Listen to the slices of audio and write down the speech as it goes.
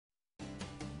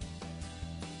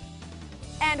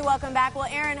And welcome back. Well,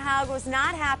 Aaron Haug was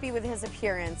not happy with his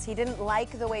appearance. He didn't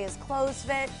like the way his clothes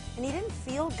fit, and he didn't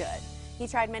feel good. He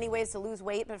tried many ways to lose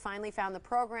weight, but finally found the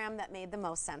program that made the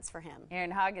most sense for him. Aaron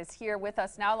Haug is here with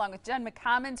us now, along with Jen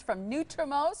McCommons from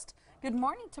NutriMost. Good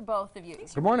morning to both of you.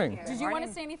 Good morning. Did you want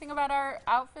to say anything about our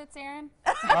outfits, Aaron?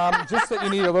 Just that you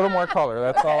need a little more color.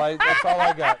 That's all I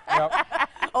got. Yep.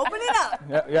 Open it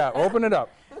up. Yeah, open it up.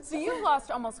 So you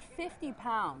lost almost 50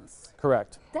 pounds.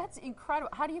 Correct. That's incredible.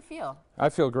 How do you feel? I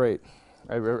feel great.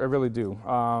 I really do.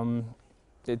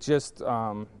 It just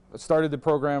started the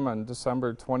program on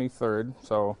December 23rd,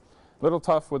 so a little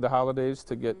tough with the holidays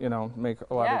to get, make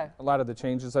a lot of the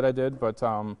changes that I did, but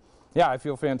yeah, I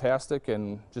feel fantastic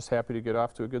and just happy to get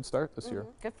off to a good start this year.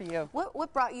 Good for you.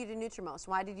 What brought you to NutriMost?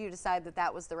 Why did you decide that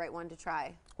that was the right one to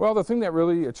try? Well, the thing that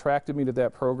really attracted me to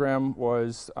that program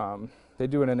was they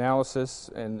do an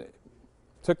analysis and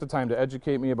took the time to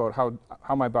educate me about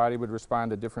how my body would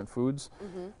respond to different foods.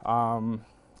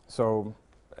 So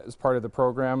as part of the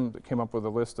program, they came up with a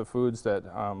list of foods that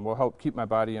will help keep my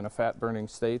body in a fat-burning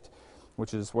state,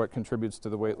 which is what contributes to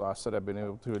the weight loss that I've been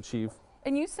able to achieve.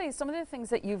 And you say some of the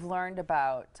things that you've learned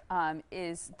about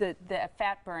is the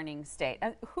fat-burning state.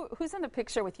 Who's in the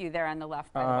picture with you there on the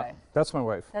left, by the way? That's my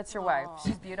wife. That's your wife.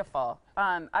 She's beautiful.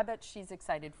 I bet she's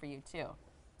excited for you, too.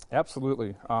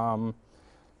 Absolutely.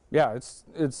 Yeah,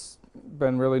 it's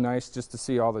been really nice just to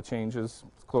see all the changes.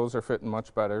 Clothes are fitting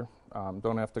much better.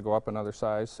 Don't have to go up another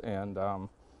size, and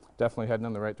definitely heading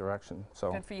in the right direction.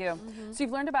 So good for you. So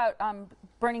you've learned about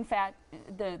burning fat,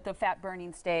 the fat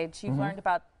burning stage. You've learned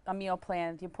about a meal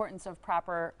plan, the importance of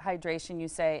proper hydration, you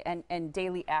say, and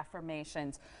daily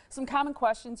affirmations. Some common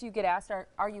questions you get asked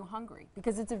are you hungry?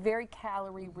 Because it's a very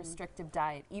calorie restrictive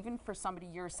diet, even for somebody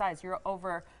your size. You're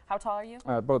over, how tall are you?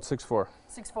 About 6'4".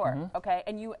 6'4", okay.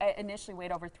 And you initially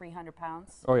weighed over 300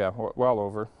 pounds? Oh yeah, well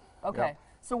over. Okay. Yep.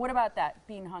 So what about that,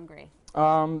 being hungry?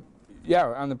 Yeah,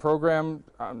 on the program,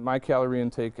 my calorie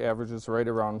intake averages right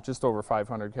around just over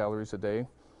 500 calories a day.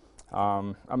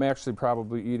 I'm actually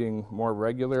probably eating more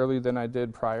regularly than I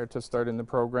did prior to starting the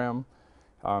program.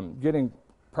 Getting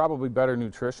probably better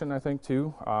nutrition, I think,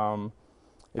 too.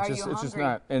 It's just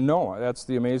not, and no, that's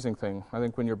the amazing thing. I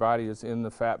think when your body is in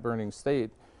the fat-burning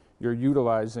state, you're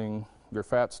utilizing your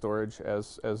fat storage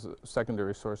as a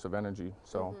secondary source of energy.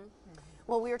 So.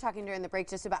 Well, we were talking during the break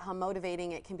just about how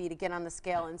motivating it can be to get on the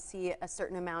scale and see a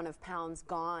certain amount of pounds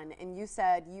gone. And you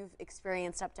said you've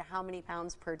experienced up to how many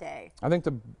pounds per day? I think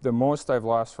the most I've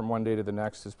lost from one day to the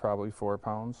next is probably 4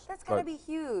 pounds. That's got to be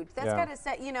huge. That's got to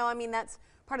set, I mean, that's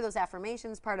part of those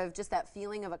affirmations, part of just that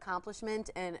feeling of accomplishment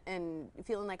and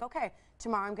feeling like, okay,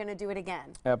 tomorrow I'm going to do it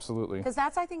again. Absolutely. Because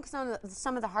that's, I think,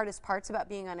 some of the hardest parts about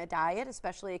being on a diet,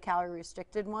 especially a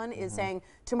calorie-restricted one, is saying,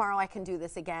 tomorrow I can do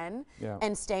this again,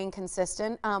 and staying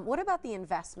consistent. What about the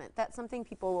investment? That's something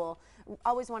people will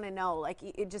always want to know, like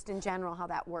just in general, how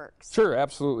that works. Sure,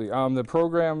 absolutely. The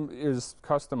program is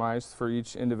customized for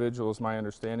each individual, is my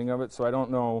understanding of it, so I don't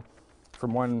know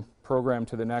from one program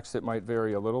to the next, it might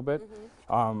vary a little bit.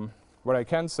 What I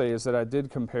can say is that I did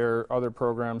compare other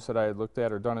programs that I had looked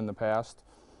at or done in the past.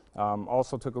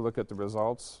 Also took a look at the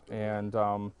results, and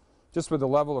just with the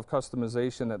level of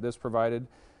customization that this provided,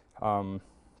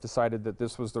 decided that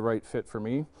this was the right fit for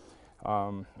me.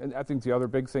 And I think the other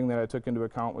big thing that I took into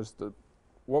account was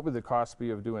what would the cost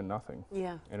be of doing nothing?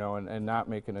 Yeah. And not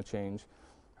making a change.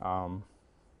 So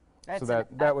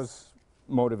that was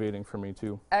motivating for me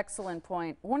too. Excellent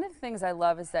point. One of the things I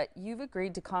love is that you've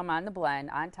agreed to come on The Blend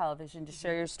on television to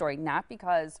share your story, not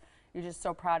because you're just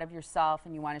so proud of yourself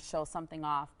and you want to show something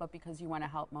off, but because you want to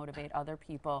help motivate other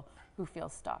people who feel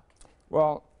stuck.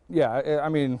 Well, yeah, I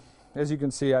mean, as you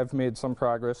can see, I've made some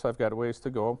progress. I've got a ways to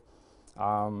go.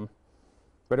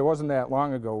 But it wasn't that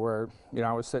long ago where,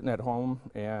 I was sitting at home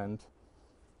and,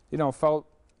 felt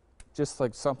just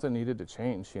like something needed to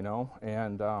change,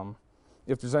 and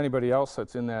if there's anybody else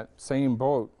that's in that same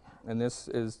boat, and this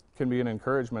can be an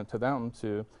encouragement to them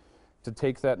to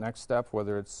take that next step,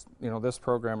 whether it's this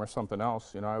program or something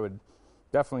else, I would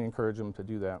definitely encourage them to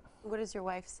do that. What does your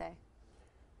wife say?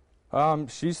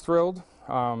 She's thrilled.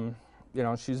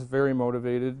 She's very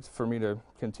motivated for me to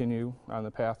continue on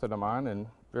the path that I'm on, and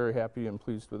very happy and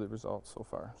pleased with the results so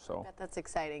far. So that's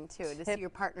exciting too, to see your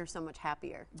partner so much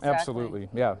happier. Exactly. Absolutely,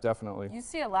 yeah, definitely. You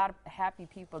see a lot of happy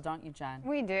people, don't you, Jen?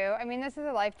 We do. I mean, this is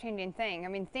a life-changing thing. I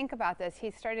mean, think about this.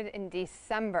 He started in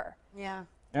December. Yeah.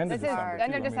 End of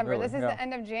December. This is the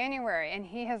end of January, and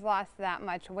he has lost that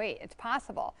much weight. It's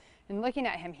possible. And looking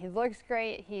at him, he looks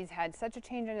great. He's had such a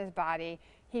change in his body.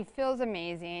 He feels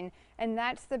amazing. And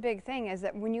that's the big thing, is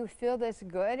that when you feel this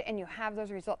good and you have those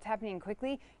results happening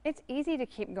quickly, it's easy to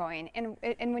keep going. And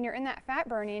when you're in that fat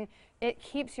burning, it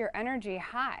keeps your energy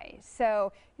high.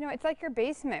 So, you know, it's like your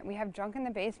basement. We have junk in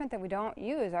the basement that we don't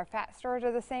use. Our fat stores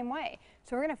are the same way.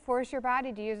 So we're going to force your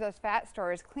body to use those fat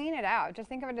stores, clean it out. Just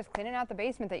think of it as cleaning out the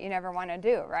basement that you never want to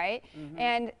do, right?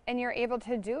 And you're able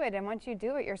to do it. And once you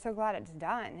do it, you're so glad it's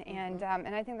done. And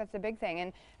I think that's a big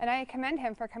thing. And I commend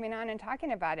him for coming on and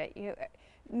talking about it.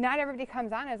 Not everybody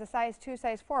comes on as a size 2,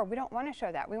 size 4. We don't want to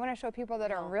show that. We want to show people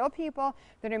that are real people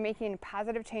that are making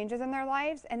positive changes in their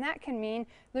lives, and that can mean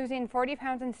losing 40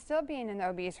 pounds and still being in the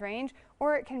obese range,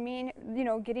 or it can mean, you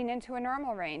know, getting into a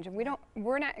normal range. And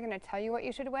we're not going to tell you what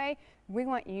you should weigh. We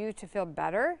want you to feel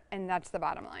better, and that's the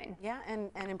bottom line. Yeah,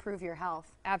 and improve your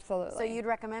health. Absolutely. So you'd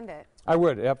recommend it? I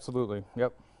would, absolutely.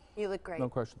 Yep. You look great. No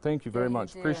question. Thank you very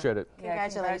much. Appreciate it. Yeah,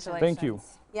 Congratulations. Thank you.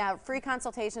 Yeah, free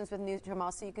consultations with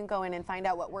NutriMost, so you can go in and find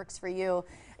out what works for you.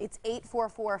 It's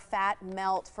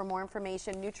 844-FAT-MELT. For more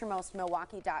information,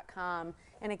 NutriMostMilwaukee.com.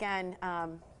 And again,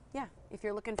 yeah, if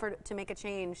you're looking to make a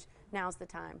change, now's the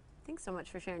time. Thanks so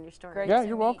much for sharing your story. Great Yeah, to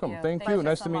you're meet welcome. you. Thank you.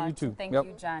 Nice so to meet you much. too. Thank Yep.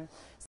 you, Jen.